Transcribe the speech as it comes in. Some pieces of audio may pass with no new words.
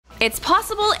It's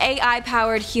possible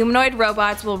AI-powered humanoid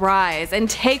robots will rise and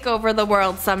take over the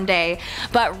world someday,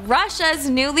 but Russia's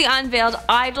newly unveiled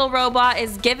Aidol robot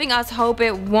is giving us hope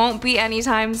it won't be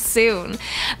anytime soon.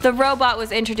 The robot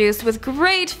was introduced with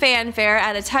great fanfare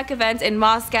at a tech event in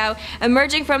Moscow,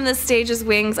 emerging from the stage's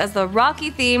wings as the Rocky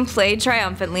theme played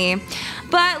triumphantly.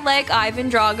 But like Ivan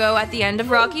Drago at the end of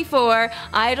Rocky IV,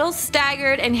 Aidol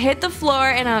staggered and hit the floor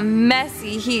in a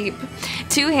messy heap.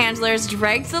 Two handlers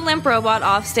dragged the limp robot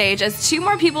off stage as two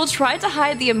more people tried to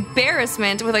hide the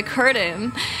embarrassment with a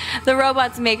curtain. The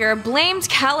robot's maker blamed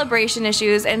calibration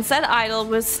issues and said Aidol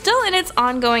was still in its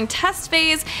ongoing test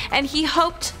phase and he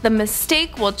hoped the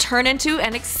mistake will turn into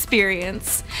an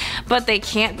experience. But they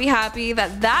can't be happy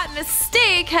that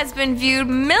mistake has been viewed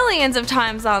millions of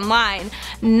times online.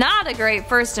 Not a great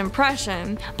first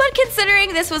impression. But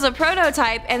considering this was a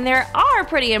prototype and there are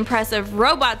pretty impressive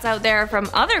robots out there from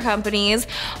other companies,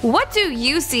 what do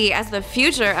you see as the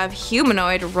future of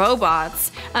humanoid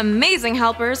robots? Amazing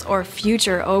helpers or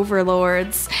future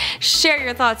overlords? Share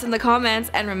your thoughts in the comments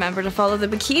and remember to follow the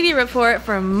Bikini Report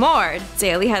for more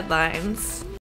daily headlines.